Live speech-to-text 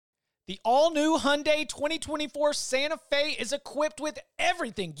The all-new Hyundai 2024 Santa Fe is equipped with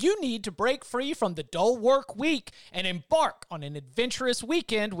everything you need to break free from the dull work week and embark on an adventurous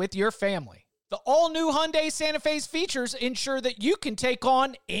weekend with your family. The all-new Hyundai Santa Fe's features ensure that you can take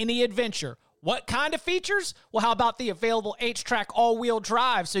on any adventure. What kind of features? Well, how about the available H-Track all-wheel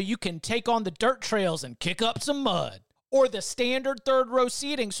drive so you can take on the dirt trails and kick up some mud? Or the standard third-row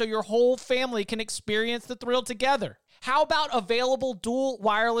seating so your whole family can experience the thrill together? How about available dual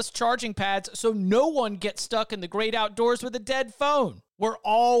wireless charging pads so no one gets stuck in the great outdoors with a dead phone? We're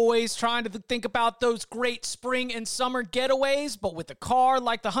always trying to think about those great spring and summer getaways, but with a car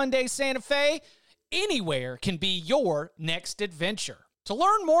like the Hyundai Santa Fe, anywhere can be your next adventure. To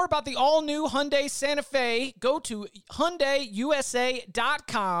learn more about the all-new Hyundai Santa Fe, go to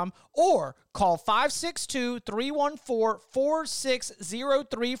HyundaiUSA.com or call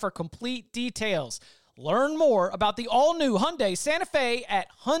 562-314-4603 for complete details. Learn more about the all-new Hyundai Santa Fe at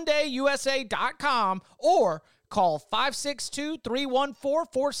HyundaiUSA.com or call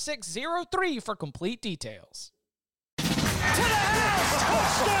 562-314-4603 for complete details. To the house!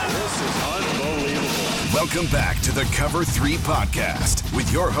 Touchdown! This is unbelievable. Welcome back to the Cover 3 podcast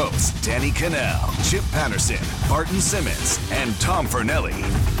with your hosts, Danny Cannell, Chip Patterson, Barton Simmons, and Tom Fornelli.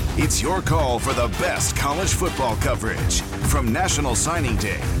 It's your call for the best college football coverage, from National Signing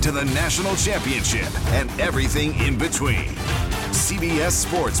Day to the National Championship and everything in between. CBS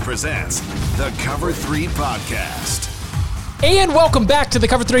Sports presents the Cover 3 podcast. And welcome back to the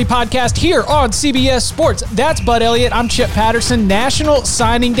Cover 3 podcast here on CBS Sports. That's Bud Elliott. I'm Chip Patterson. National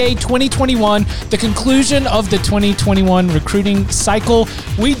Signing Day 2021, the conclusion of the 2021 recruiting cycle.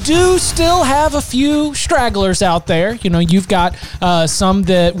 We do still have a few stragglers out there. You know, you've got some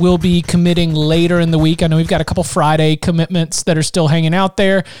that will be committing later in the week. I know we've got a couple Friday commitments that are still hanging out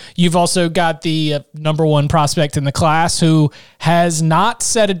there. You've also got the number one prospect in the class who has not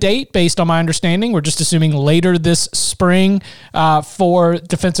set a date based on my understanding. We're just assuming later this spring. For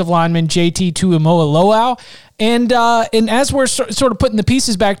defensive lineman JT Tuimoloau. And as we're sort of putting the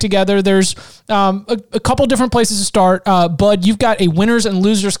pieces back together, there's a couple different places to start. Bud, you've got a winners and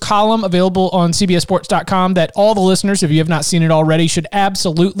losers column available on CBSSports.com that all the listeners, if you have not seen it already, should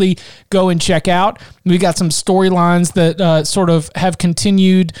absolutely go and check out. We got some storylines that sort of have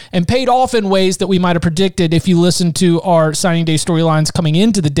continued and paid off in ways that we might have predicted if you listened to our signing day storylines coming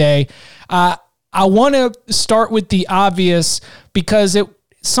into the day. I want to start with the obvious because it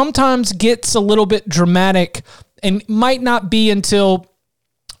sometimes gets a little bit dramatic and might not be until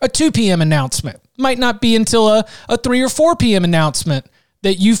a 2 p.m. announcement, might not be until a 3 or 4 p.m. announcement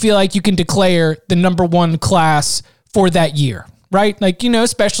that you feel like you can declare the number one class for that year, right? Like, you know,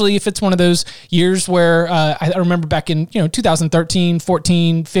 especially if it's one of those years where I remember back in, 2013,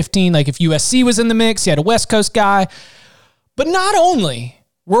 14, 15, like if USC was in the mix, you had a West Coast guy. But not only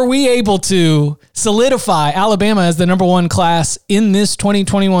were we able to solidify Alabama as the number one class in this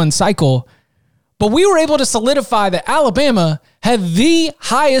 2021 cycle, but we were able to solidify that Alabama had the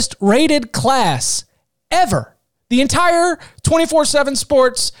highest rated class ever. The entire 24/7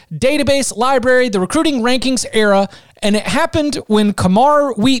 Sports database library, the recruiting rankings era, and it happened when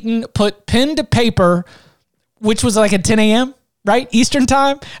Kamar Wheaton put pen to paper, which was like at 10 a.m., right? Eastern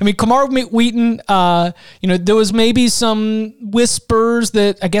time. I mean, Kamar Wheaton, there was maybe some whispers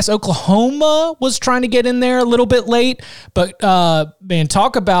that I guess Oklahoma was trying to get in there a little bit late, but man,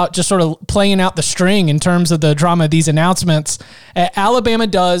 talk about just sort of playing out the string in terms of the drama of these announcements. Alabama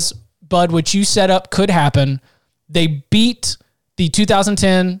does, Bud, what you set up could happen. They beat the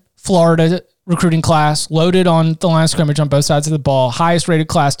 2010 Florida recruiting class, loaded on the line of scrimmage on both sides of the ball, highest rated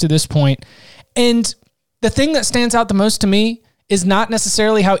class to this point. And the thing that stands out the most to me is not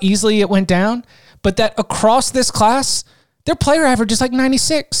necessarily how easily it went down, but that across this class, their player average is like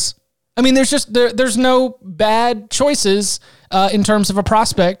 96. I mean, there's no bad choices in terms of a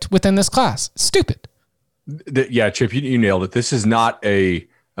prospect within this class. Stupid. Yeah, Chip, you nailed it. This is not a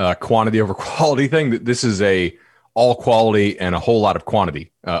quantity over quality thing. This is a all quality and a whole lot of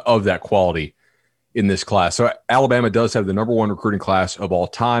quantity of that quality in this class. So Alabama does have the number one recruiting class of all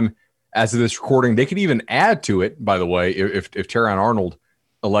time. As of this recording, they could even add to it, by the way, if Terron Arnold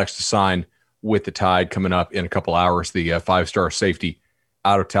elects to sign with the Tide coming up in a couple hours, the five-star safety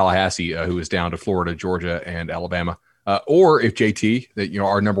out of Tallahassee who is down to Florida, Georgia, and Alabama. Or if JT,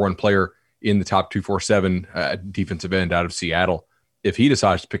 our number one player in the top 247 defensive end out of Seattle, if he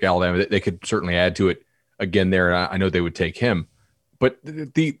decides to pick Alabama, they could certainly add to it again there. And I know they would take him. But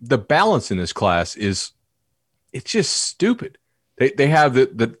the balance in this class it's just stupid. They have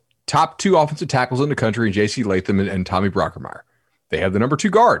the top two offensive tackles in the country in J.C. Latham and Tommy Brockermeyer. They have the number two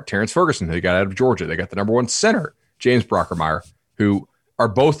guard, Terrence Ferguson, they got out of Georgia. They got the number one center, James Brockermeyer, who are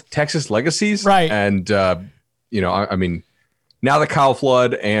both Texas legacies. Right. And, I mean, now that Kyle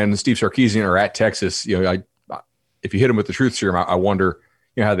Flood and Steve Sarkisian are at Texas, if you hit them with the truth serum, I wonder,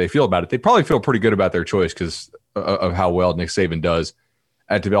 how they feel about it. They probably feel pretty good about their choice because of how well Nick Saban does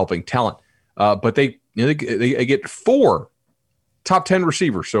at developing talent. But they get 4 top 10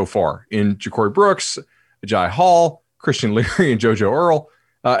 receivers so far in Ja'Cory Brooks, Ajay Hall, Christian Leary, and JoJo Earl.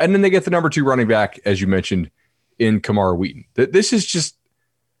 And then they get the number 2 running back, as you mentioned, in Kamara Wheaton. This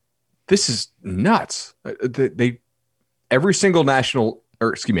is nuts. Every single class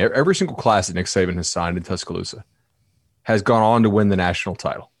that Nick Saban has signed in Tuscaloosa has gone on to win the national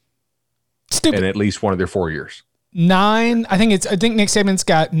title. Stupid. In at least one of their 4 years. 9. I think Nick Saban's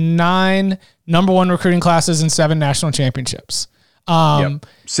got 9 number 1 recruiting classes and 7 national championships.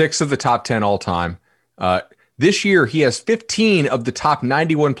 6 of the top 10 all time. This year, he has 15 of the top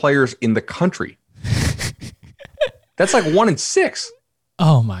 91 players in the country. That's like 1 in 6.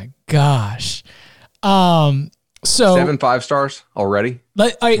 Oh my gosh. So 7 5-stars already.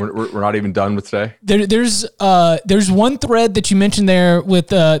 We're not even done with today. There's one thread that you mentioned there with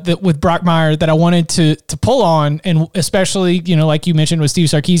Brockmeyer that I wanted to pull on, and especially like you mentioned with Steve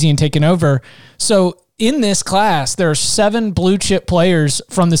Sarkisian taking over. So in this class, there are 7 blue chip players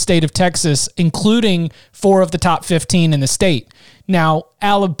from the state of Texas, including 4 of the top 15 in the state. Now,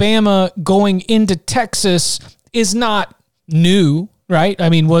 Alabama going into Texas is not new. Right. I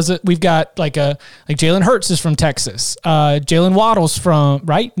mean, we've got like Jalen Hurts is from Texas. Jalen Waddle's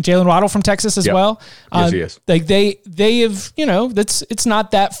Jalen Waddle from Texas as well. Yes, he is. Like they have, it's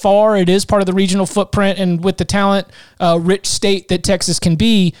not that far. It is part of the regional footprint. And with the talent rich state that Texas can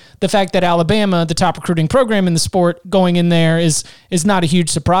be, the fact that Alabama, the top recruiting program in the sport, going in there is not a huge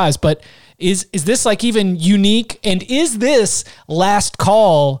surprise. But is this like even unique? And is this last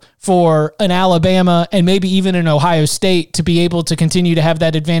call for an Alabama and maybe even an Ohio State to be able to continue to have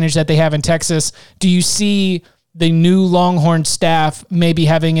that advantage that they have in Texas? Do you see the new Longhorn staff maybe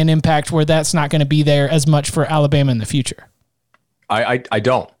having an impact where that's not going to be there as much for Alabama in the future? I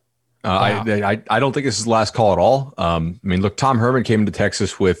don't. Wow. I don't think this is the last call at all. I mean, look, Tom Herman came to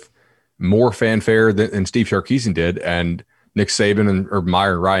Texas with more fanfare than Steve Sarkisian did, and Nick Saban and Urban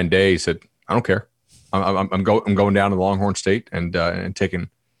Meyer and Ryan Day said, "I don't care. I'm going down to the Longhorn State and taking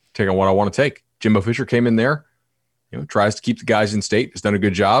what I want to take." Jimbo Fisher came in there, tries to keep the guys in state, has done a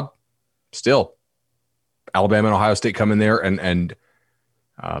good job. Still, Alabama and Ohio State come in there and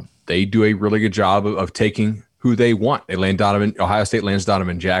they do a really good job of taking who they want. They land Ohio State lands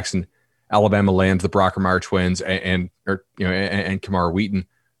Donovan Jackson. Alabama lands the Brockermeyer twins and Kamara Wheaton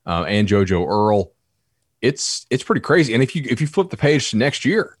and JoJo Earl. It's pretty crazy. And if you flip the page to next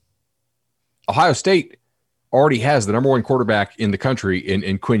year, Ohio State already has the number 1 quarterback in the country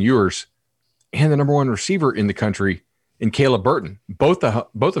in Quinn Ewers and the number 1 receiver in the country in Caleb Burton, both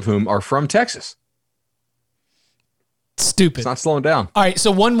of whom are from Texas. Stupid. It's not slowing down. All right,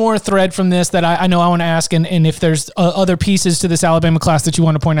 so one more thread from this that I know I want to ask, and if there's other pieces to this Alabama class that you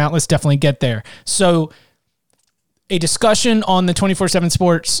want to point out, let's definitely get there. So a discussion on the 24/7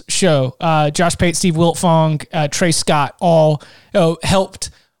 Sports show, Josh Pate, Steve Wiltfong, Trey Scott all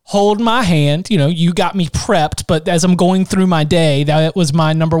helped hold my hand. You got me prepped, but as I'm going through my day, that was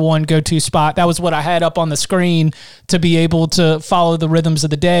my number 1 go-to spot. That was what I had up on the screen to be able to follow the rhythms of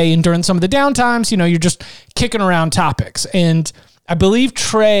the day. And during some of the downtimes, you're just kicking around topics. And I believe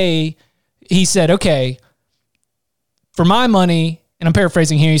Trey, he said, okay, for my money, and I'm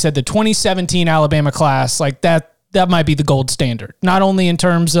paraphrasing here, he said the 2017 Alabama class, like that might be the gold standard, not only in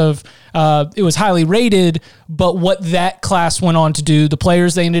terms of it was highly rated, but what that class went on to do, the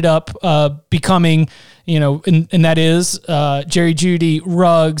players they ended up becoming, and that is Jerry Jeudy,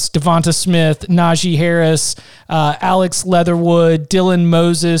 Ruggs, Devonta Smith, Najee Harris, Alex Leatherwood, Dylan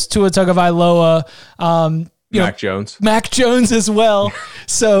Moses, Tua Tagovailoa, Mac Jones as well.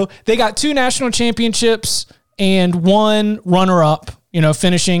 So they got 2 national championships and 1 runner-up,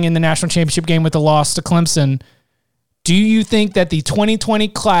 finishing in the national championship game with a loss to Clemson. Do you think that the 2020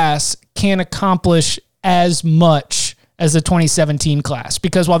 class can accomplish as much as the 2017 class?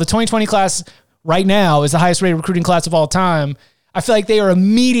 Because while the 2020 class right now is the highest rated recruiting class of all time, I feel like they are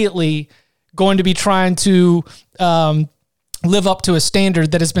immediately going to be trying to live up to a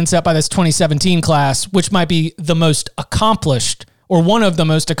standard that has been set by this 2017 class, which might be the most accomplished or one of the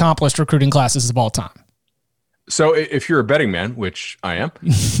most accomplished recruiting classes of all time. So if you're a betting man, which I am,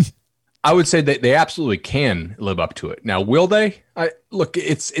 I would say that they absolutely can live up to it. Now, will they? Look,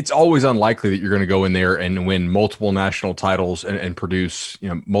 it's always unlikely that you're going to go in there and win multiple national titles and produce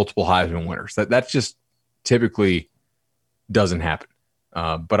multiple Heisman winners. That just typically doesn't happen.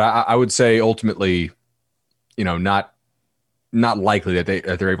 But I would say ultimately, not not likely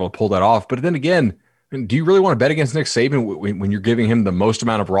that they're able to pull that off. But then again, do you really want to bet against Nick Saban when you're giving him the most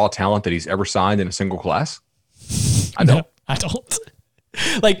amount of raw talent that he's ever signed in a single class? I don't. No, I don't.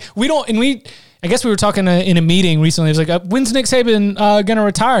 Like, we don't, and I guess we were talking in a meeting recently. It was like, when's Nick Saban going to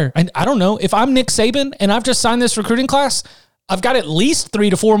retire? I don't know. If I'm Nick Saban and I've just signed this recruiting class, I've got at least 3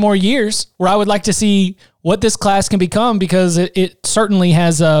 to 4 more years where I would like to see what this class can become, because it certainly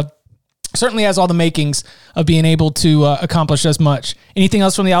has all the makings of being able to accomplish as much. Anything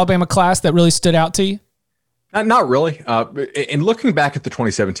else from the Alabama class that really stood out to you? Not really. In looking back at the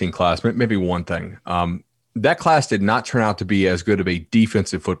 2017 class, maybe one thing. That class did not turn out to be as good of a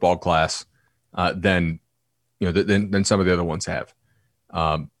defensive football class than some of the other ones have.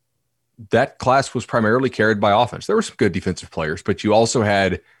 That class was primarily carried by offense. There were some good defensive players, but you also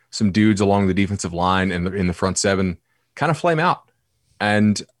had some dudes along the defensive line and in the front seven kind of flame out.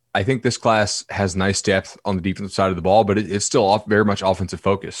 And I think this class has nice depth on the defensive side of the ball, but it's still very much offensive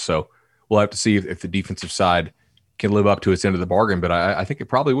focused. So we'll have to see if the defensive side can live up to its end of the bargain, but I think it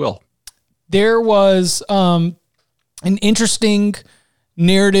probably will. There was an interesting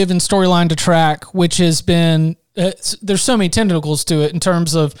narrative and storyline to track, which has been there's so many tentacles to it in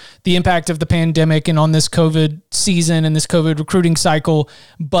terms of the impact of the pandemic and on this COVID season and this COVID recruiting cycle.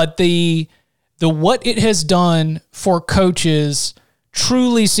 But the what it has done for coaches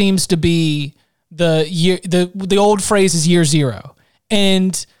truly seems to be the old phrase is year zero.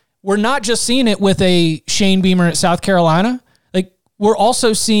 And we're not just seeing it with a Shane Beamer at South Carolina. Like, we're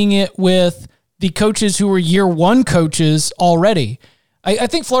also seeing it with the coaches who were year one coaches already. I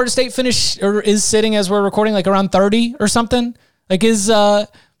think Florida State is sitting, as we're recording, like around 30 or something. Like, is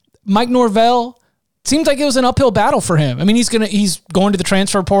Mike Norvell, seems like it was an uphill battle for him. I mean, he's going to the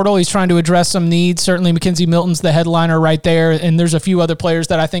transfer portal. He's trying to address some needs. Certainly Mackenzie Milton's the headliner right there. And there's a few other players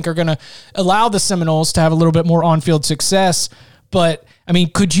that I think are going to allow the Seminoles to have a little bit more on-field success. But I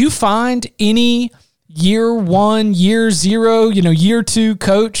mean, could you find any year one, year zero, year two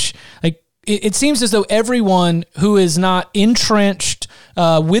coach? Like, it seems as though everyone who is not entrenched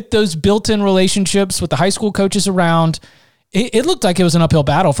with those built-in relationships with the high school coaches around, it looked like it was an uphill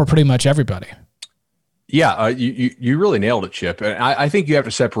battle for pretty much everybody. Yeah, you really nailed it, Chip. And I think you have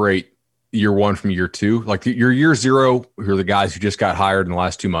to separate year one from year two. Like, your year zero, who are the guys who just got hired in the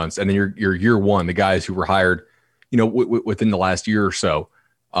last 2 months, and then your year one, the guys who were hired, within the last year or so.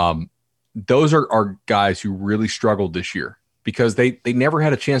 Those are guys who really struggled this year because they never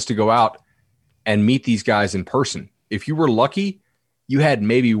had a chance to go out and meet these guys in person. If you were lucky, you had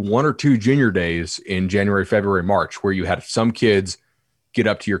maybe 1 or 2 junior days in January, February, March, where you had some kids get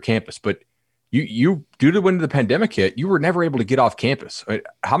up to your campus. But you due to when the pandemic hit, you were never able to get off campus. I mean,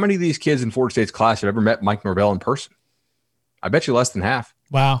 how many of these kids in Florida State's class have ever met Mike Norvell in person? I bet you less than half.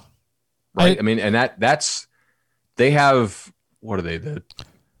 Wow. Right. I mean, and that's, they have, what are they? I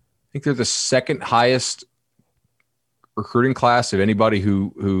think they're the second highest recruiting class of anybody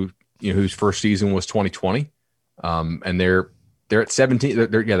whose first season was 2020. And they're at 17. They're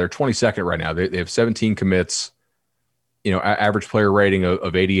 22nd right now. They have 17 commits, average player rating of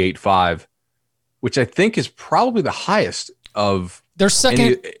 88.5, which I think is probably the highest of their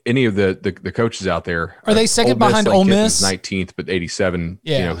second any of the coaches out there. Are they second behind Ole Miss? 19th, but 87,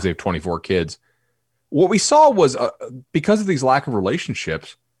 because they have 24 kids. What we saw was because of these lack of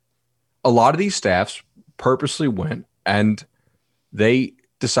relationships, a lot of these staffs purposely went and they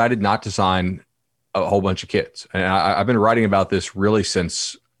decided not to sign a whole bunch of kids. And I've been writing about this really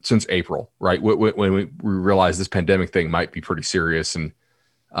since April, right? When we realized this pandemic thing might be pretty serious. And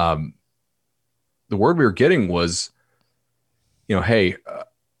the word we were getting was, hey,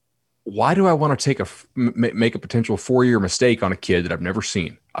 why do I want to make a potential 4-year mistake on a kid that I've never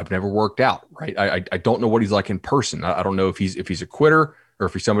seen? I've never worked out, right? I don't know what he's like in person. I don't know if he's a quitter or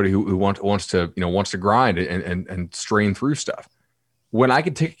if he's somebody who wants to grind and strain through stuff. When I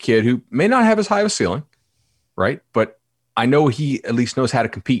could take a kid who may not have as high of a ceiling, right? But I know he at least knows how to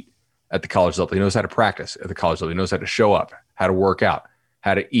compete at the college level. He knows how to practice at the college level. He knows how to show up, how to work out,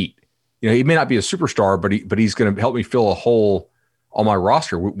 how to eat. He may not be a superstar, but he's going to help me fill a hole on my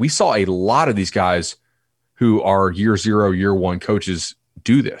roster. We saw a lot of these guys who are year zero, year one coaches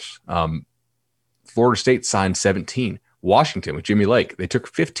do this. Florida State signed 17. Washington with Jimmy Lake, they took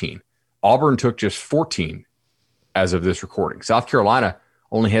 15. Auburn took just 14 as of this recording. South Carolina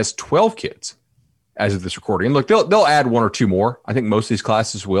only has 12 kids as of this recording. And look, they'll add 1 or 2 more. I think most of these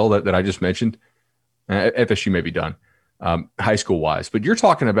classes will that I just mentioned. FSU may be done high school wise, but you're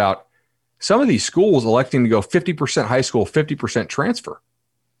talking about some of these schools electing to go 50% high school, 50% transfer.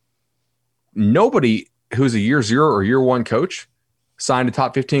 Nobody who's a year zero or year one coach signed a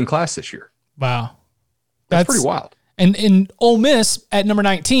top 15 class this year. Wow. That's pretty wild. And in Ole Miss at number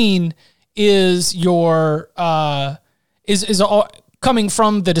 19 is your coming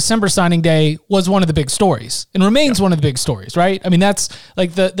from the December signing day was one of the big stories and remains one of the big stories, right? I mean, that's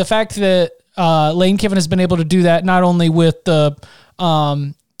like the fact that Lane Kiffin has been able to do that not only with the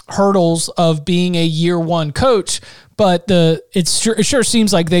hurdles of being a year one coach, but it sure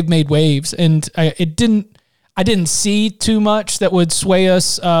seems like they've made waves, and I didn't see too much that would sway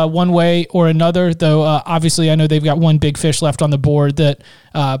us one way or another, though obviously I know they've got one big fish left on the board that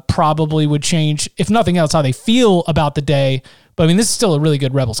probably would change, if nothing else, how they feel about the day. But I mean, this is still a really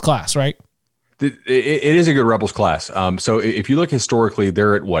good Rebels class, right? It is a good Rebels class. So if you look historically,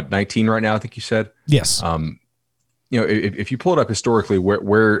 they're at what, 19 right now, I think you said? Yes. If you pull it up historically,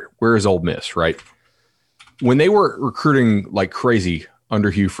 where is Ole Miss, right? When they were recruiting like crazy under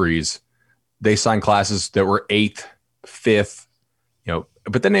Hugh Freeze, they signed classes that were 8th, 5th,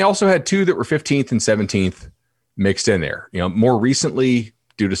 but then they also had 2 that were 15th and 17th mixed in there. More recently,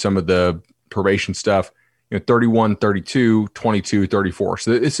 due to some of the probation stuff, 31, 32, 22, 34.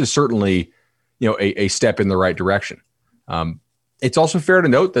 So this is certainly, a step in the right direction. It's also fair to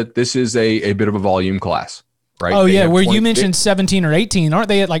note that this is a bit of a volume class, right? Oh, yeah, where you mentioned 17 or 18. Aren't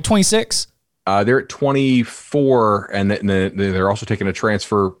they at like 26? They're at 24, and then they're also taking a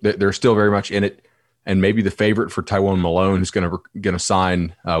transfer. They're still very much in it, and maybe the favorite for Tywone Malone, who's going to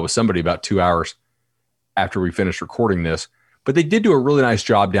sign with somebody about 2 hours after we finish recording this. But they did do a really nice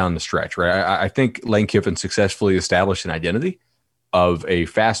job down the stretch, right? I think Lane Kiffin successfully established an identity of a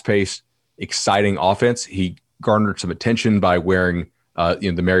fast-paced, exciting offense. He garnered some attention by wearing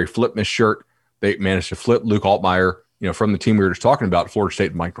the Mary Flipmas shirt. They managed to flip Luke Altmaier, from the team we were just talking about, Florida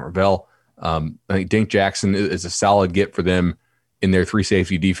State and Mike Norvell. I think Dink Jackson is a solid get for them in their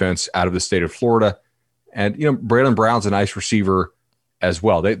 3-safety defense out of the state of Florida. And, Braylon Brown's a nice receiver as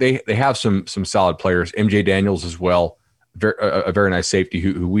well. They have some solid players. MJ Daniels as well, a very nice safety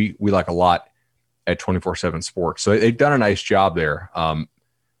who we like a lot at 24/7 Sports. So they've done a nice job there.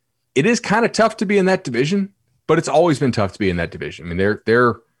 It is kind of tough to be in that division, but it's always been tough to be in that division. I mean,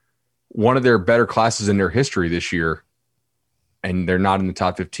 they're one of their better classes in their history this year, and they're not in the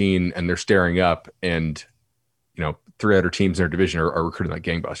top 15, and they're staring up, and 3 other teams in their division are recruiting like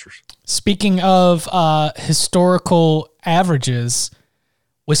gangbusters. Speaking of historical averages,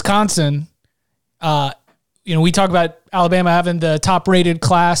 Wisconsin, we talk about Alabama having the top rated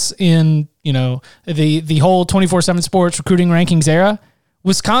class in, the whole 24/7 Sports recruiting rankings era.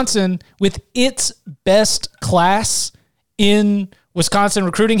 Wisconsin, with its best class in Wisconsin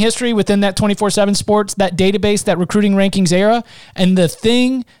recruiting history within that 24/7 Sports, that database, that recruiting rankings era. And the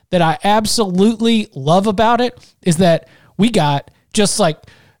thing that I absolutely love about it is that we got just like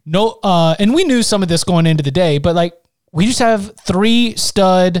and we knew some of this going into the day, but like we just have 3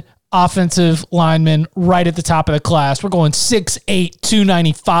 stud offensive linemen right at the top of the class. We're going 6'8",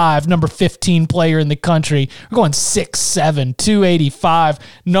 295, number 15 player in the country. We're going 6'7", 285,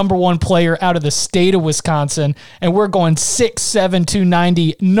 number 1 player out of the state of Wisconsin. And we're going 6'7",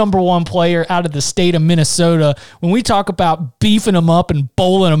 290, number 1 player out of the state of Minnesota. When we talk about beefing them up and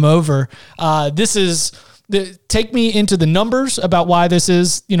bowling them over, this is... Take me into the numbers about why this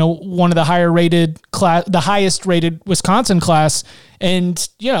is, one of the higher rated class, the highest rated Wisconsin class. And,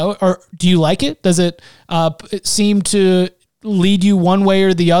 do you like it? Does it seem to lead you one way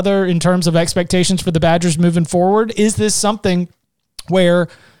or the other in terms of expectations for the Badgers moving forward? Is this something where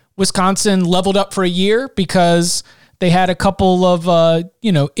Wisconsin leveled up for a year because they had a couple of,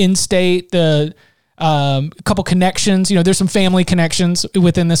 in-state, a couple connections, there's some family connections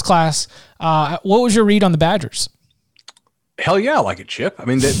within this class. What was your read on the Badgers? Hell yeah, I like it, Chip. I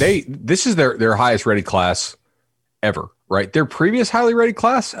mean, this is their highest rated class ever, right? Their previous highly rated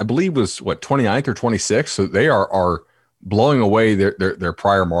class, I believe, was 29th or 26th. So they are blowing away their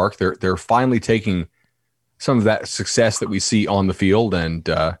prior mark. They're finally taking some of that success that we see on the field and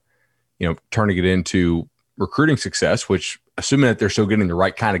turning it into recruiting success, which, assuming that they're still getting the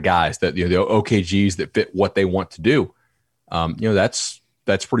right kind of guys, that the OKGs that fit what they want to do, that's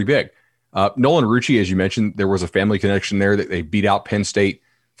pretty big. Nolan Rucci, as you mentioned, there was a family connection there that they beat out Penn State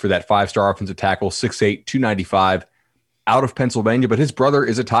for that 5-star offensive tackle, 6'8", 295, out of Pennsylvania. But his brother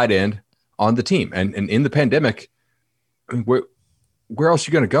is a tight end on the team, and in the pandemic, I mean, where else are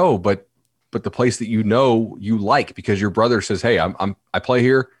you going to go? But the place that you like, because your brother says, "Hey, I play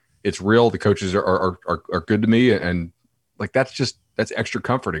here. It's real. The coaches are good to me," and like that's extra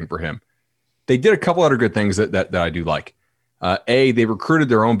comforting for him. They did a couple other good things that I do like. They recruited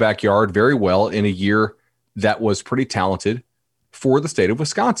their own backyard very well in a year that was pretty talented for the state of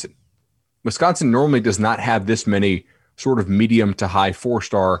Wisconsin. Wisconsin normally does not have this many sort of medium to high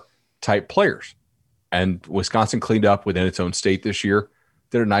 4-star type players. and Wisconsin cleaned up within its own state this year.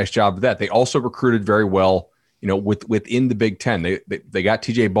 Did a nice job of that. They also recruited very well, within the Big Ten. They got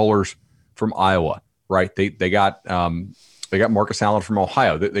TJ Bollers from Iowa, right? They got Marcus Allen from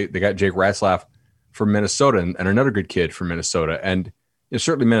Ohio. They got Jake Ratzlaff from Minnesota and another good kid from Minnesota. And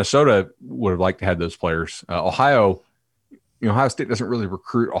certainly Minnesota would have liked to have those players. Ohio State doesn't really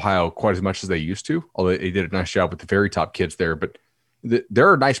recruit Ohio quite as much as they used to, although they did a nice job with the very top kids there. But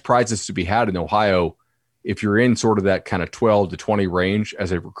there are nice prizes to be had in Ohio if you're in sort of that kind of 12 to 20 range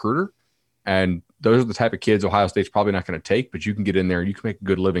as a recruiter. And those are the type of kids Ohio State's probably not going to take, but you can get in there and you can make a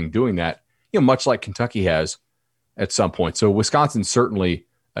good living doing that, much like Kentucky has at some point. So Wisconsin certainly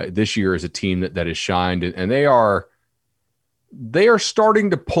this year is a team that has shined, and they are starting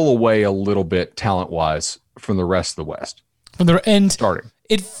to pull away a little bit talent-wise from the rest of the West. Starting.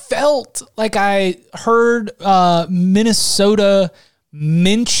 It felt like I heard Minnesota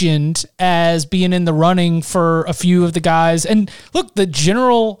mentioned as being in the running for a few of the guys. And look, the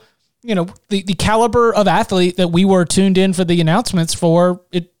general, the caliber of athlete that we were tuned in for the announcements for,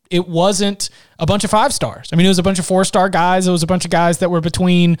 it wasn't a bunch of 5-stars. I mean, it was a bunch of 4-star guys. It was a bunch of guys that were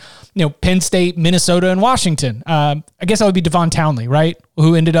between, Penn State, Minnesota, and Washington. I guess that would be Devon Townley, right?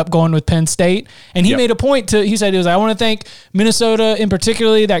 Who ended up going with Penn State. And he made a point he said, I want to thank Minnesota in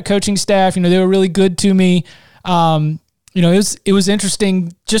particularly, that coaching staff. They were really good to me. It was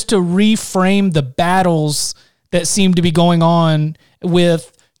interesting just to reframe the battles that seemed to be going on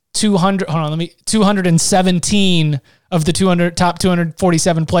with 217 of the top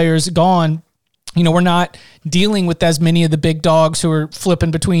 247 players gone. We're not dealing with as many of the big dogs who are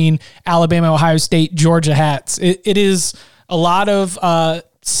flipping between Alabama, Ohio State, Georgia hats. It is a lot of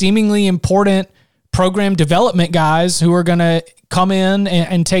seemingly important program development guys who are going to come in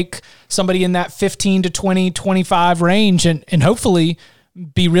and take somebody in that 15 to 20, 25 range and hopefully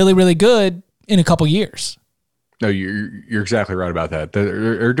be really, really good in a couple years. No, you're exactly right about that.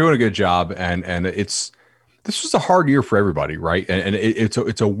 They're doing a good job, and this was a hard year for everybody, right? And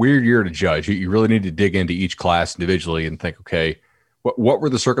it's a weird year to judge. You really need to dig into each class individually and think, okay, what were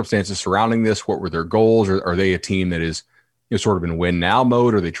the circumstances surrounding this? What were their goals? Or are they a team that is sort of in win now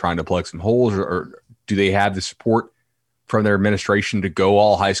mode? Are they trying to plug some holes, or do they have the support from their administration to go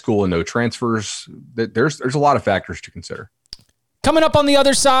all high school and no transfers? There's a lot of factors to consider. Coming up on the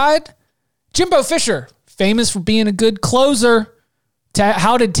other side, Jimbo Fisher, famous for being a good closer.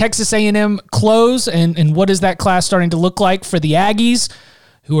 How did Texas A&M close, and what is that class starting to look like for the Aggies,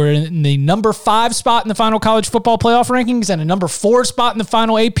 who are in the number 5 spot in the final college football playoff rankings and a number 4 spot in the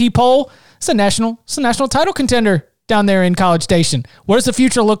final AP poll? It's a national title contender down there in College Station. What does the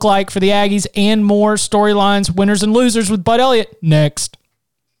future look like for the Aggies, and more storylines, winners and losers with Bud Elliott next.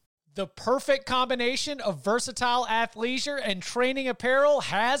 The perfect combination of versatile athleisure and training apparel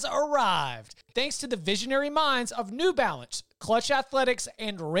has arrived. Thanks to the visionary minds of New Balance, Clutch Athletics,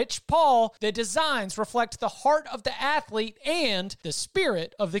 and Rich Paul, the designs reflect the heart of the athlete and the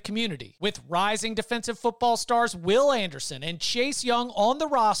spirit of the community. With rising defensive football stars Will Anderson and Chase Young on the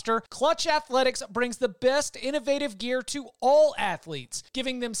roster, Clutch Athletics brings the best innovative gear to all athletes,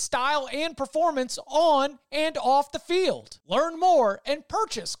 giving them style and performance on and off the field. Learn more and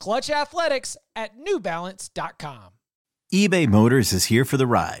purchase Clutch Athletics at newbalance.com. eBay Motors is here for the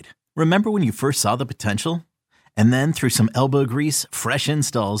ride. Remember when you first saw the potential? And then through some elbow grease, fresh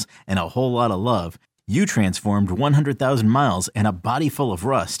installs, and a whole lot of love, you transformed 100,000 miles and a body full of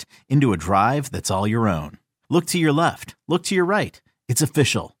rust into a drive that's all your own. Look to your left. Look to your right. It's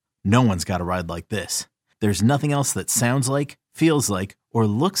official. No one's got a ride like this. There's nothing else that sounds like, feels like, or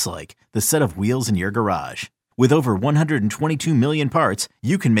looks like the set of wheels in your garage. With over 122 million parts,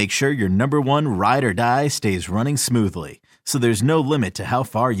 you can make sure your number one ride or die stays running smoothly. So there's no limit to how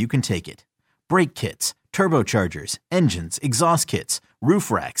far you can take it. Brake kits, turbochargers, engines, exhaust kits,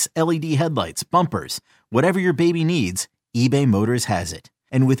 roof racks, LED headlights, bumpers, whatever your baby needs, eBay Motors has it.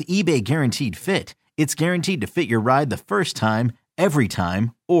 And with eBay Guaranteed Fit, it's guaranteed to fit your ride the first time, every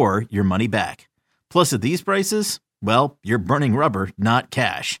time, or your money back. Plus at these prices, well, you're burning rubber, not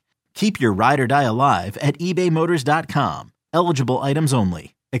cash. Keep your ride or die alive at ebaymotors.com. Eligible items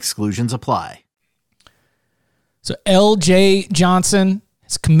only. Exclusions apply. So L.J. Johnson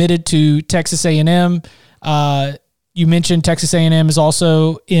is committed to Texas A&M. You mentioned Texas A&M is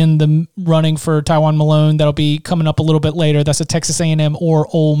also in the running for Tywone Malone. That'll be coming up a little bit later. That's a Texas A&M or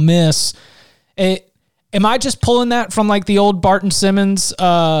Ole Miss. Am I just pulling that from like the old Barton Simmons,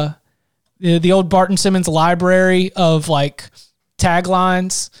 the old Barton Simmons library of like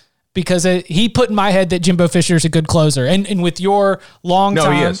taglines? Because he put in my head that Jimbo Fisher is a good closer, and with your long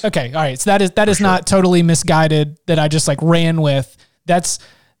time, he is. Okay, all right. So that is not totally misguided. That I just like ran with. That's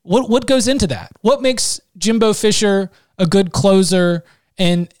What goes into that? What makes Jimbo Fisher a good closer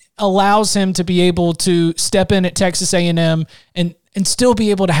and allows him to be able to step in at Texas A&M and still be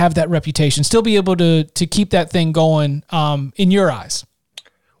able to have that reputation, still be able to keep that thing going in your eyes?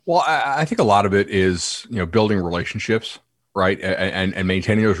 Well, I think a lot of it is, building relationships, right? And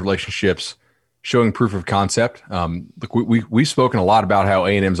maintaining those relationships, showing proof of concept. Look, we've spoken a lot about how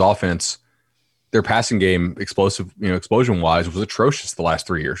A&M's offense, their passing game explosion wise was atrocious the last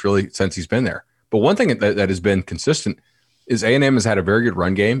 3 years, really since he's been there. But one thing that has been consistent is A&M has had a very good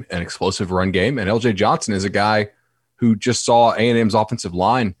run game, an explosive run game. And LJ Johnson is a guy who just saw A&M's offensive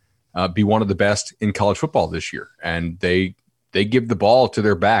line be one of the best in college football this year. And they give the ball to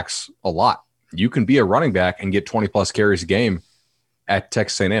their backs a lot. You can be a running back and get 20 plus carries a game at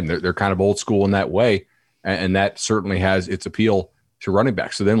Texas A&M. They're kind of old school in that way. And that certainly has its appeal to running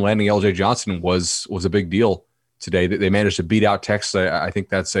backs. So then landing LJ Johnson was a big deal today. That they managed to beat out Texas. I think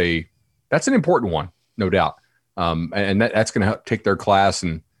that's an important one, no doubt. And that's going to help take their class.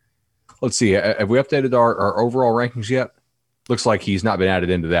 And let's see, have we updated our overall rankings yet? Looks like he's not been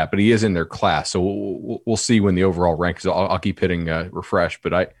added into that, but he is in their class. So we'll see when the overall rank is. I'll keep hitting refresh,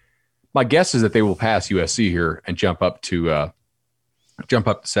 but my guess is that they will pass USC here and jump up to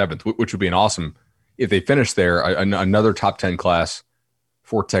seventh, which would be an awesome if they finish there. Another top 10 class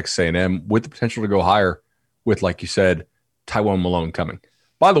for Texas A&M with the potential to go higher with, like you said, Tywone Malone coming.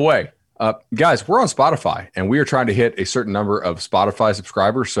 By the way, guys, we're on Spotify and we are trying to hit a certain number of Spotify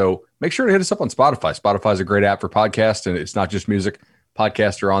subscribers. So make sure to hit us up on Spotify. Spotify is a great app for podcasts, and it's not just music.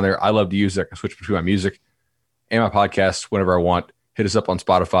 Podcasts are on there. I love to use it. I can switch between my music and my podcasts whenever I want. Hit us up on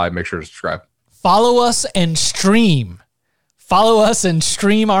Spotify. Make sure to subscribe. Follow us and stream. Follow us and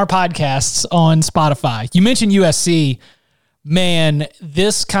stream our podcasts on Spotify. You mentioned USC. Man,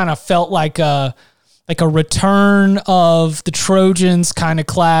 this kind of felt like a return of the Trojans kind of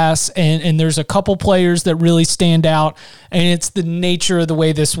class. And there's a couple players that really stand out. And it's the nature of the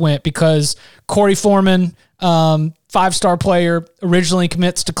way this went, because Corey Foreman, 5-star player, originally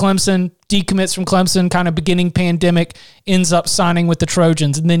commits to Clemson, decommits from Clemson, kind of beginning pandemic, ends up signing with the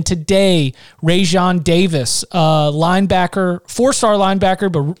Trojans. And then today, Rajon Davis, linebacker, 4-star linebacker,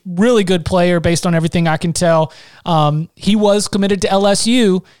 but really good player based on everything I can tell. He was committed to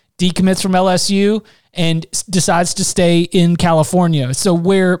LSU, decommits from LSU, and decides to stay in California. So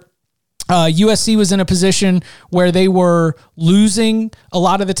where USC was in a position where they were losing a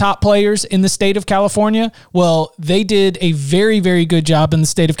lot of the top players in the state of California, well, they did a very, very good job in the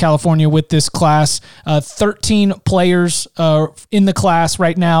state of California with this class. 13 players in the class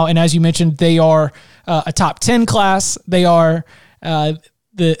right now, and as you mentioned, they are a top 10 class. They are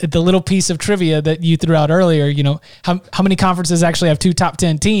the little piece of trivia that you threw out earlier. How many conferences actually have 2 top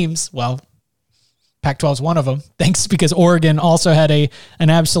 10 teams? Well, Pac-12 is one of them. Thanks, because Oregon also had an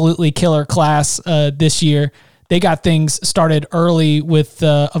absolutely killer class this year. They got things started early with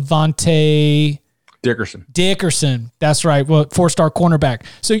Avante Dickerson. That's right. Well, 4-star cornerback.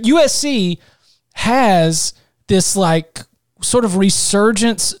 So USC has this sort of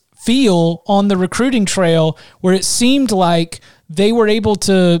resurgence feel on the recruiting trail, where it seemed like they were able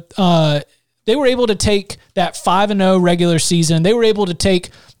to take that 5-0 regular season. They were able to take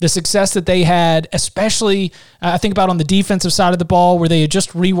the success that they had, especially I think about on the defensive side of the ball, where they had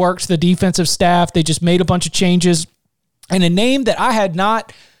just reworked the defensive staff. They just made a bunch of changes. And a name that I had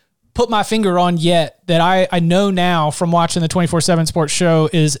not put my finger on yet, that I know now from watching the 24/7 Sports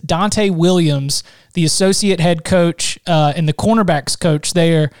show, is Dante Williams, the associate head coach and the cornerbacks coach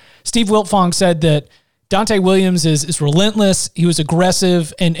there. Steve Wiltfong said that Dante Williams is relentless. He was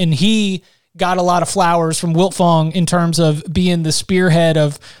aggressive, and he got a lot of flowers from Wiltfong in terms of being the spearhead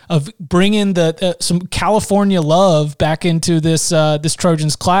of bringing some California love back into this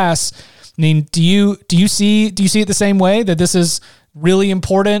Trojans class. I mean, do you see it the same way, that this is really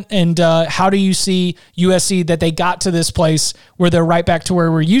important? And how do you see USC that they got to this place where they're right back to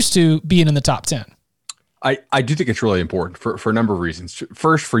where we're used to being in the top 10? I do think it's really important for a number of reasons.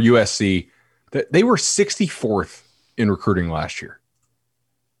 First, for USC, they were 64th in recruiting last year.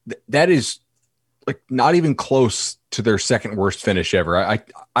 That is not even close to their second worst finish ever.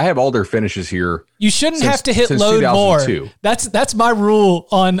 I have all their finishes here. You shouldn't have to hit load more. That's my rule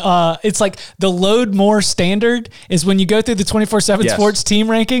on it's like the load more standard is when you go through the 24/7 Sports team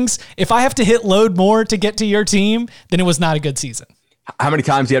rankings. If I have to hit load more to get to your team, then it was not a good season. How many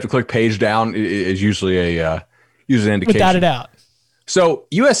times you have to click page down is usually an indication. Without a doubt. So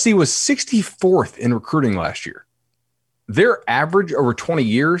USC was 64th in recruiting last year. Their average over 20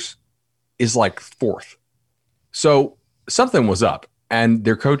 years is 4th. So something was up, and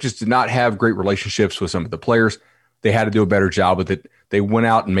their coaches did not have great relationships with some of the players. they had to do a better job with it. They went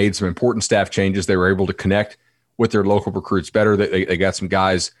out and made some important staff changes. They were able to connect with their local recruits better. They got some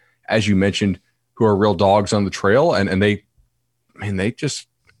guys, as you mentioned, who are real dogs on the trail, and they just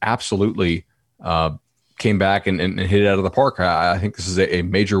absolutely came back and hit it out of the park. I think this is a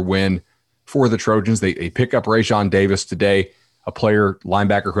major win for the Trojans. They pick up Rajon Davis today, a player,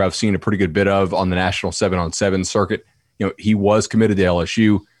 linebacker who I've seen a pretty good bit of on the national 7-on-7 circuit. He was committed to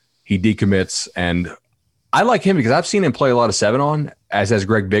LSU. He decommits, and I like him because I've seen him play a lot of 7-on, as has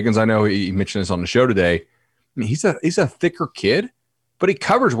Greg Biggins. I know he mentioned this on the show today. He's a thicker kid, but he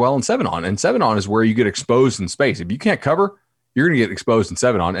covers well in 7-on, and 7-on is where you get exposed in space. If you can't cover, you're going to get exposed in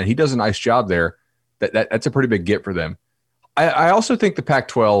 7-on, and he does a nice job there. That's a pretty big get for them. I also think the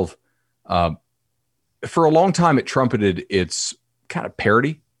Pac-12, for a long time, it trumpeted its kind of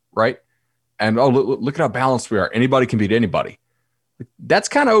parity, right? And look at how balanced we are. Anybody can beat anybody. That's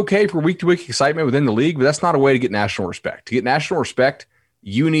kind of okay for week-to-week excitement within the league, but that's not a way to get national respect. To get national respect,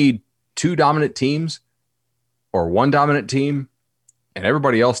 you need 2 dominant teams or 1 dominant team and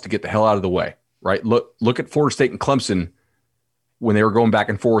everybody else to get the hell out of the way, right? Look at Florida State and Clemson when they were going back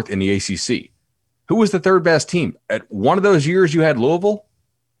and forth in the ACC. Who was the third best team? At one of those years, you had Louisville.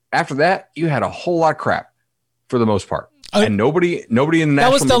 After that, you had a whole lot of crap for the most part. And nobody in the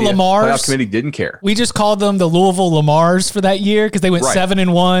national media playoff committee didn't care. We just called them the Louisville Lamars for that year because they went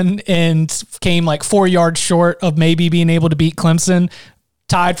 7-1 and came like 4 yards short of maybe being able to beat Clemson,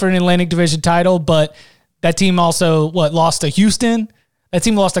 tied for an Atlantic Division title. But that team also lost to Houston. That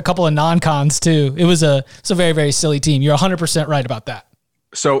team lost a couple of non-cons too. It's a very, very silly team. You're 100% right about that.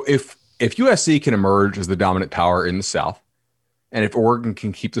 So if USC can emerge as the dominant power in the South, and if Oregon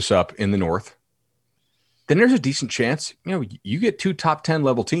can keep this up in the North, then there's a decent chance, you get 2 top 10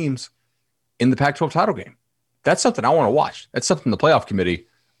 level teams in the Pac-12 title game. That's something I want to watch. That's something the playoff committee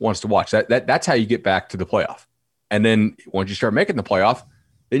wants to watch. That's how you get back to the playoff. And then once you start making the playoff,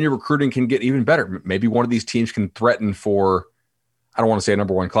 then your recruiting can get even better. Maybe one of these teams can threaten for, I don't want to say a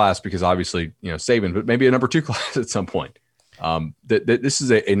number 1 class because obviously, Saban, but maybe a number 2 class at some point. This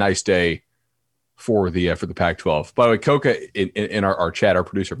is a nice day for the Pac-12. By the way, Coca in our chat, our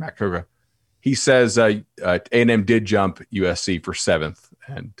producer, Matt Coca, he says A&M did jump USC for 7th,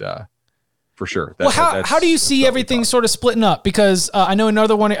 and for sure. How do you see everything sort of splitting up? Because I know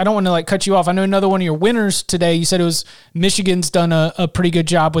another one, I don't want to cut you off. I know another one of your winners today, you said it was Michigan's done a pretty good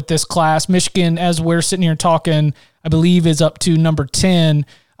job with this class. Michigan, as we're sitting here talking, I believe is up to number 10.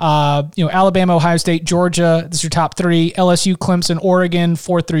 Alabama, Ohio State, Georgia, this is your top 3. LSU, Clemson, Oregon,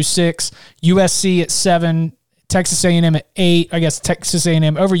 4 through 6. USC at 7. Texas A&M at 8. I guess Texas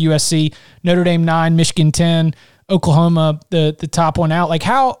A&M over USC. Notre Dame 9. Michigan 10. Oklahoma, the top one out.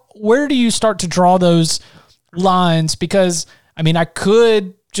 Where do you start to draw those lines? Because I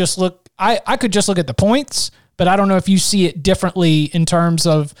could just look. I could just look at the points, but I don't know if you see it differently in terms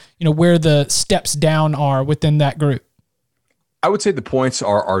of where the steps down are within that group. I would say the points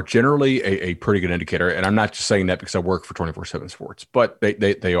are generally a pretty good indicator, and I'm not just saying that because I work for 24/7 Sports, but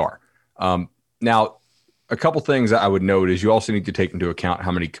they are. Now, a couple things I would note is you also need to take into account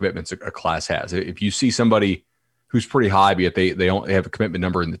how many commitments a class has. If you see somebody who's pretty high, but they only have a commitment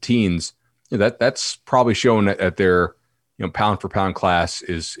number in the teens, that's probably showing that their pound for pound class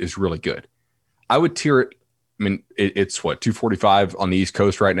is really good. I would tier it. It's 245 on the East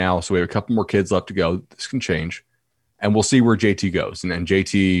Coast right now, so we have a couple more kids left to go. This can change. And we'll see where JT goes. And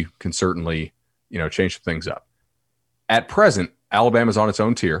JT can certainly, change things up. At present, Alabama's on its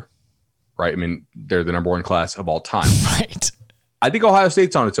own tier, right? They're the number 1 class of all time. Right. I think Ohio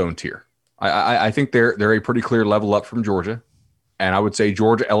State's on its own tier. I think they're a pretty clear level up from Georgia. And I would say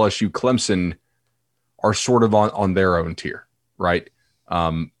Georgia, LSU, Clemson are sort of on their own tier, right?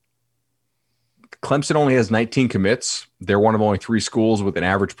 Clemson only has 19 commits. They're one of only 3 schools with an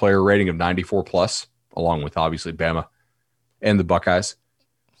average player rating of 94 plus, along with obviously Bama and the Buckeyes.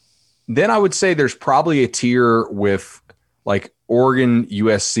 Then I would say there's probably a tier with Oregon,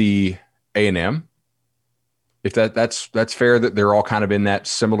 USC, A&M. If that's fair, that they're all kind of in that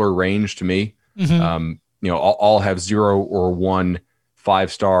similar range to me. Mm-hmm. All have 0 or 1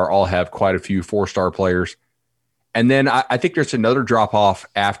 5-star, all have quite a few 4-star players. And then I think there's another drop off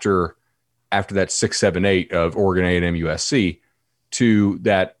after that 6, 7, 8 of Oregon, A&M, USC to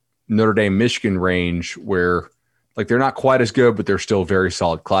that Notre Dame, Michigan range where they're not quite as good, but they're still very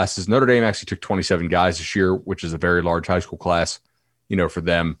solid classes. Notre Dame actually took 27 guys this year, which is a very large high school class, for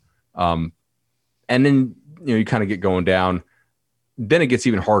them. And then, you kind of get going down. Then it gets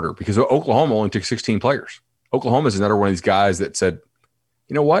even harder because Oklahoma only took 16 players. Oklahoma is another one of these guys that said,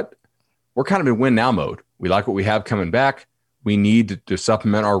 you know what? We're kind of in win now mode. We like what we have coming back. We need to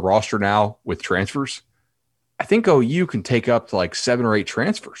supplement our roster now with transfers. I think OU can take up to like 7 or 8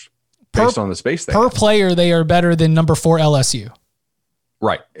 transfers based on the space they per have. player. They are better than number 4 LSU.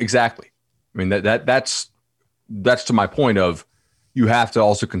 Right. Exactly. I mean, that's to my point of you have to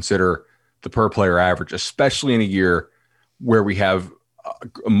also consider the per player average, especially in a year where we have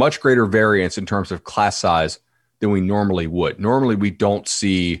a much greater variance in terms of class size than we normally would. Normally we don't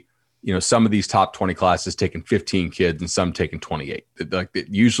see, some of these top 20 classes taking 15 kids and some taking 28.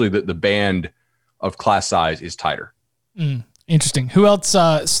 Usually the band of class size is tighter. Interesting. Who else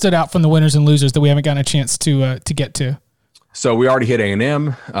stood out from the winners and losers that we haven't gotten a chance to get to? So we already hit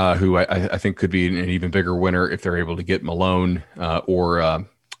A&M, who I think could be an even bigger winner if they're able to get Malone or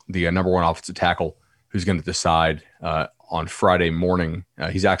the number 1 offensive tackle, who's going to decide on Friday morning.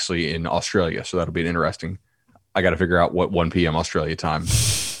 He's actually in Australia, so that'll be interesting. I got to figure out what 1 p.m. Australia time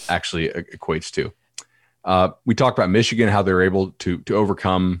actually equates to. We talked about Michigan, how they were able to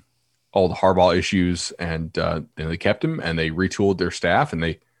overcome all the Harbaugh issues, and they kept him, and they retooled their staff, and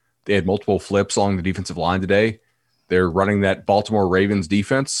they had multiple flips along the defensive line today. They're running that Baltimore Ravens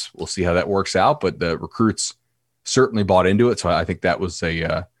defense. We'll see how that works out, but the recruits certainly bought into it. So I think that was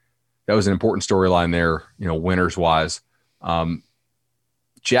an important storyline there, winners wise.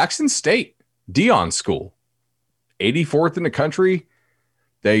 Jackson State, Deion school, 84th in the country.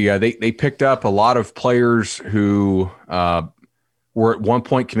 They picked up a lot of players who were at one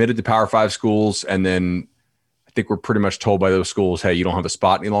point committed to Power 5 schools, and then I think we're pretty much told by those schools, hey, you don't have a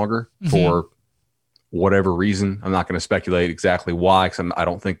spot any longer for whatever reason. I'm not going to speculate exactly why, because I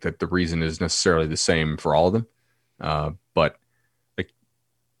don't think that the reason is necessarily the same for all of them. But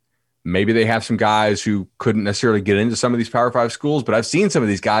maybe they have some guys who couldn't necessarily get into some of these Power 5 schools, but I've seen some of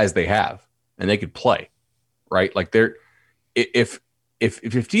these guys they have, and they could play, right? Like if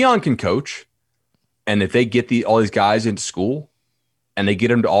Deion can coach, and if they get all these guys into school, and they get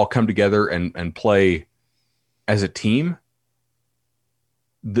them to all come together and play as a team,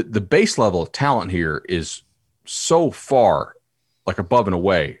 the base level of talent here is so far like above and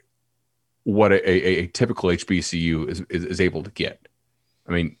away what a typical HBCU is able to get.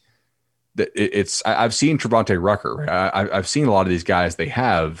 I mean, I've seen Trevante Rucker. Right? I've seen a lot of these guys they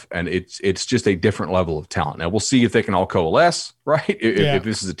have, and it's just a different level of talent. Now we'll see if they can all coalesce, right? If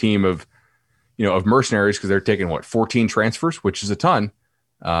this is a team of mercenaries, because they're taking 14 transfers, which is a ton.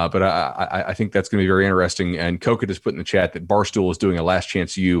 But I think that's going to be very interesting. And Coca just put in the chat that Barstool is doing a Last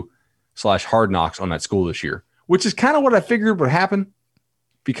Chance U / Hard Knocks on that school this year, which is kind of what I figured would happen,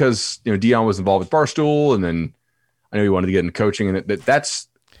 because Deion was involved with Barstool, and then I know he wanted to get into coaching, and that's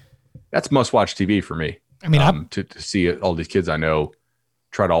must watch TV for me. I mean, to see all these kids I know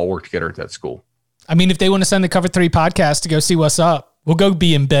try to all work together at that school. I mean, if they want to send the Cover 3 podcast to go see what's up, we'll go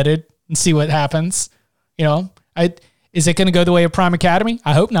be embedded and see what happens. Is it going to go the way of Prime Academy?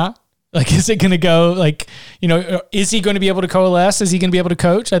 I hope not. Is it going to go is he going to be able to coalesce? Is he going to be able to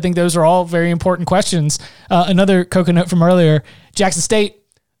coach? I think those are all very important questions. Another coconut from earlier, Jackson State,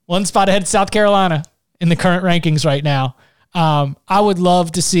 1 spot ahead of South Carolina in the current rankings right now. I would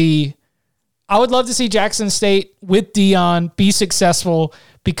love to see Jackson State with Deion be successful,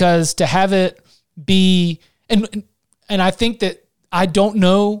 because to have it be, and I think that I don't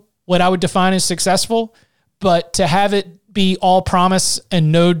know what I would define as successful, but to have it be all promise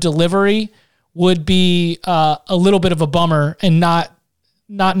and no delivery would be a little bit of a bummer, and not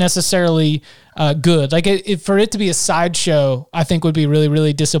necessarily good. For it to be a sideshow, I think would be really,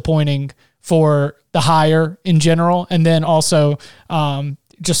 really disappointing for the hire in general, and then also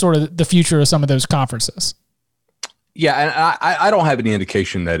just sort of the future of some of those conferences. Yeah, and I don't have any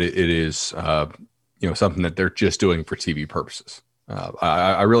indication that it is something that they're just doing for TV purposes.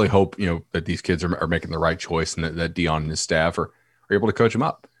 I really hope that these kids are making the right choice, and that Deion and his staff are able to coach them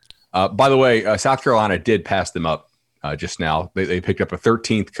up. By the way, South Carolina did pass them up just now. They picked up a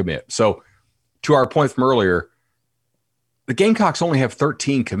 13th commit. So to our point from earlier, the Gamecocks only have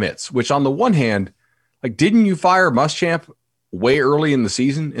 13 commits, which on the one hand, didn't you fire Muschamp way early in the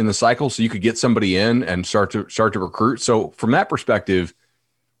season, in the cycle, so you could get somebody in and start to recruit? So from that perspective,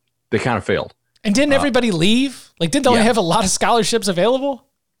 they kind of failed. And didn't everybody leave? Didn't they only have a lot of scholarships available?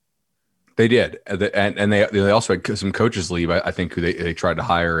 They did. And they also had some coaches leave, I think, who they tried to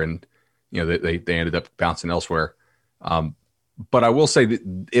hire, and they ended up bouncing elsewhere. But I will say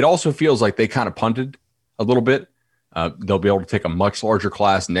that it also feels like they kind of punted a little bit. They'll be able to take a much larger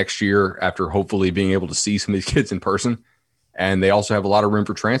class next year after hopefully being able to see some of these kids in person. And they also have a lot of room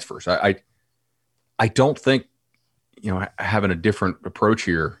for transfers. I don't think, having a different approach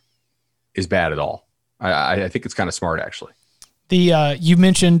here is bad at all. I think it's kind of smart, actually. You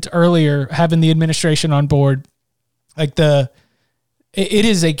mentioned earlier having the administration on board, it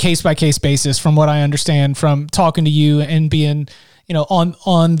is a case by case basis from what I understand from talking to you and being,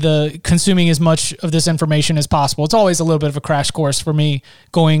 on the consuming as much of this information as possible. It's always a little bit of a crash course for me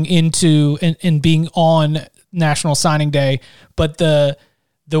going into and being on National Signing Day, but the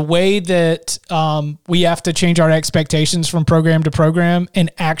way that we have to change our expectations from program to program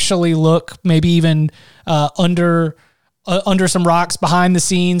and actually look maybe even under some rocks behind the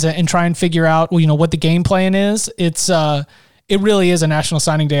scenes and try and figure out, what the game plan is. It really is a National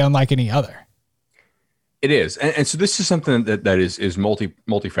Signing Day unlike any other. It is. And so this is something that is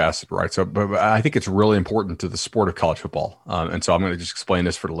multifaceted, right? So, but I think it's really important to the sport of college football. And so I'm going to just explain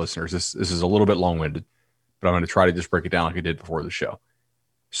this for the listeners. This is a little bit long-winded, but I'm going to try to just break it down like I did before the show.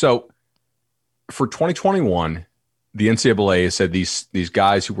 So for 2021, the NCAA has said these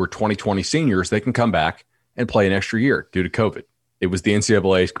guys who were 2020 seniors, they can come back and play an extra year due to COVID. It was the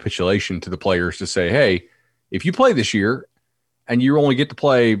NCAA's capitulation to the players to say, hey, if you play this year and you only get to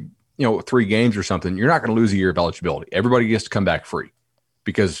play 3 games or something, you're not going to lose a year of eligibility. Everybody gets to come back free,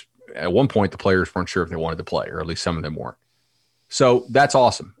 because at one point the players weren't sure if they wanted to play, or at least some of them weren't. So that's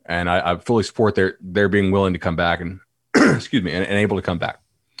awesome. And I fully support their being willing to come back and excuse me, and able to come back.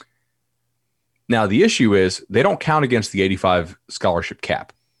 Now, the issue is they don't count against the 85 scholarship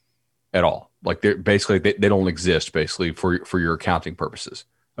cap at all. Like they don't exist basically for your accounting purposes,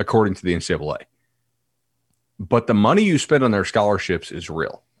 according to the NCAA. But the money you spend on their scholarships is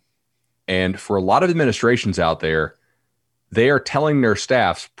real. And for a lot of administrations out there, they are telling their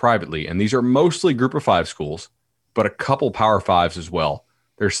staffs privately, and these are mostly Group of 5 schools, but a couple Power 5s as well.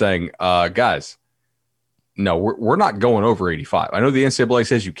 They're saying, guys, no, we're not going over 85. I know the NCAA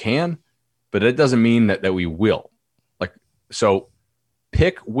says you can, but it doesn't mean that we will. So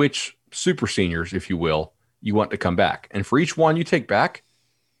pick which super seniors, if you will, you want to come back. And for each one you take back,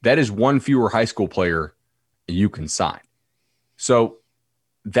 that is one fewer high school player you can sign. So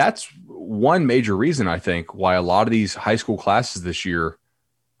that's one major reason, I think, why a lot of these high school classes this year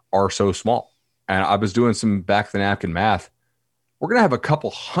are so small. And I was doing some back of the napkin math. We're going to have a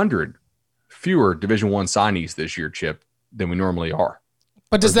couple hundred fewer Division I signees this year, Chip, than we normally are.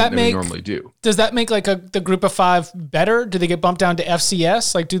 But does that make normally do? Does that make the Group of 5 better? Do they get bumped down to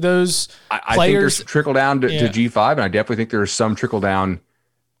FCS? Like, do those players? I think there's trickle down to G5, and I definitely think there's some trickle down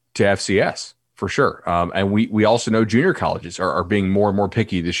to FCS. For sure. And we also know junior colleges are being more and more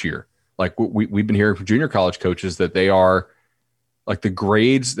picky this year. Like we've been hearing from junior college coaches that they are like the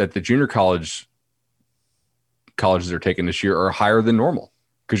grades that the junior colleges are taking this year are higher than normal,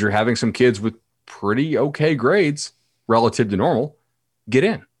 because you're having some kids with pretty okay grades relative to normal get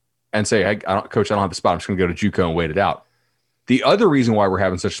in and say, hey, Coach, I don't have the spot. I'm just going to go to JUCO and wait it out. The other reason why we're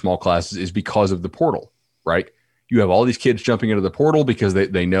having such small classes is because of the portal, right? You have all these kids jumping into the portal because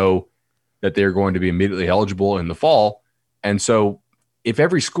they know that they're going to be immediately eligible in the fall. And so if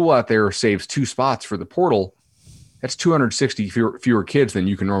every school out there saves 2 spots for the portal, that's 260 fewer kids than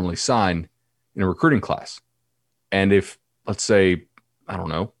you can normally sign in a recruiting class. And if, let's say, I don't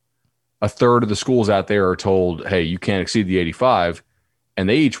know, a third of the schools out there are told, hey, you can't exceed the 85, and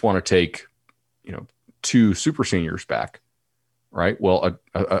they each want to take, 2 super seniors back, right? Well,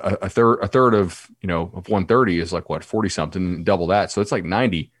 a third of 130 is like what, 40 something, double that. So it's like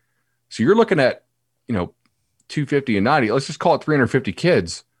 90. So you're looking at, 250 and 90. Let's just call it 350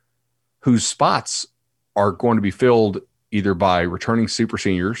 kids whose spots are going to be filled either by returning super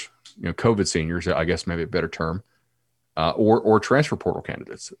seniors, COVID seniors, I guess maybe a better term, or transfer portal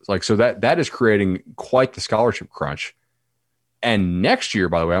candidates. So that is creating quite the scholarship crunch. And next year,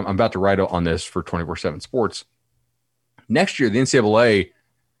 by the way, I'm about to write on this for 24/7 Sports. Next year, the NCAA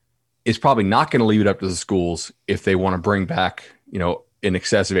is probably not going to leave it up to the schools if they want to bring back, in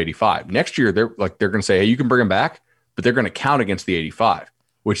excess of 85. Next year, they're going to say, hey, you can bring them back, but they're going to count against the 85,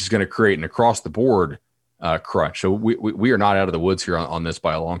 which is going to create an across the board crunch. So we are not out of the woods here on this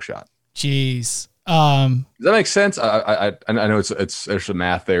by a long shot. Jeez. Does that make sense? I know there's some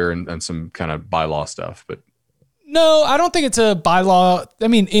math there and some kind of bylaw stuff, but no, I don't think it's a bylaw. I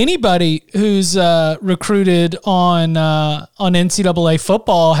mean, anybody who's recruited on NCAA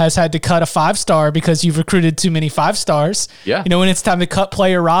football has had to cut a 5-star because you've recruited too many 5-stars. Yeah. When it's time to cut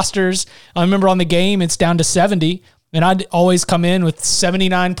player rosters, I remember on the game, it's down to 70, and I'd always come in with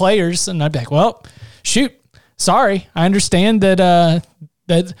 79 players, and I'd be like, well, shoot, sorry. I understand that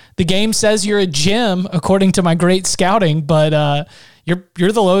that the game says you're a gem according to my great scouting, but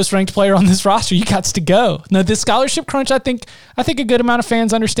you're the lowest ranked player on this roster. You got to go. Now, this scholarship crunch, I think a good amount of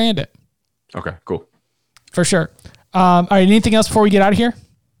fans understand it. Okay, cool. For sure. All right, anything else before we get out of here?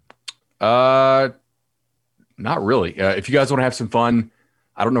 Not really. If you guys want to have some fun,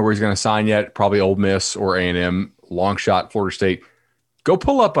 I don't know where he's going to sign yet. Probably Ole Miss or A&M. Long shot, Florida State. Go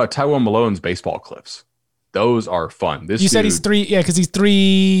pull up Tywone Malone's baseball clips. Those are fun. You said he's 3, because he's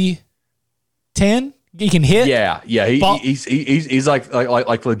 310. He can hit. Yeah. He's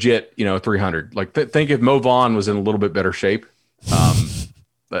like legit, 300. Like think if Mo Vaughn was in a little bit better shape.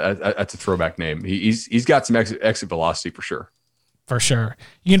 That's a throwback name. He's got some exit velocity for sure. For sure.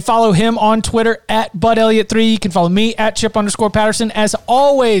 You can follow him on Twitter at BudElliott3. You can follow me at Chip_Patterson. As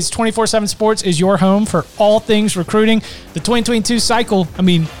always, 24/7 Sports is your home for all things recruiting. The 2022 cycle,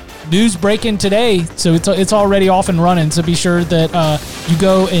 news breaking today, so it's already off and running. So be sure that you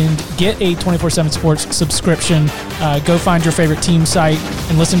go and get a 24/7 Sports subscription. Go find your favorite team site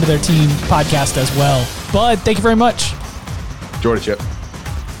and listen to their team podcast as well. Bud, thank you very much. Enjoy it, Chip.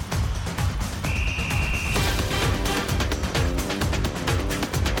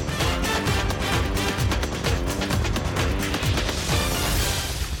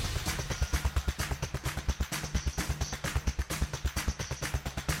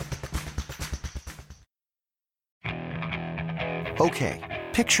 Okay,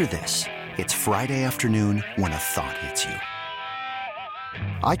 picture this. It's Friday afternoon when a thought hits you.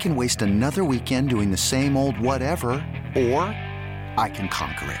 I can waste another weekend doing the same old whatever, or I can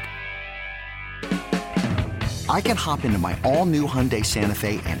conquer it. I can hop into my all-new Hyundai Santa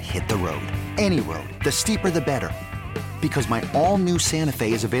Fe and hit the road. Any road. The steeper, the better. Because my all-new Santa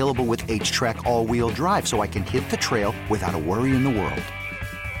Fe is available with H-Track all-wheel drive, so I can hit the trail without a worry in the world.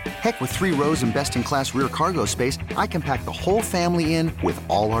 Heck, with 3 rows and best-in-class rear cargo space, I can pack the whole family in with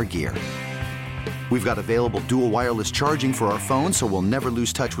all our gear. We've got available dual wireless charging for our phones, so we'll never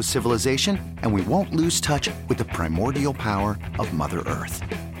lose touch with civilization, and we won't lose touch with the primordial power of Mother Earth.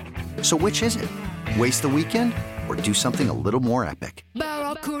 So which is it? Waste the weekend or do something a little more epic?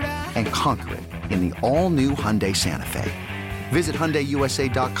 And conquer it in the all-new Hyundai Santa Fe. Visit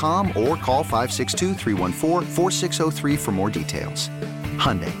HyundaiUSA.com or call 562-314-4603 for more details.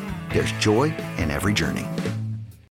 Hyundai, there's joy in every journey.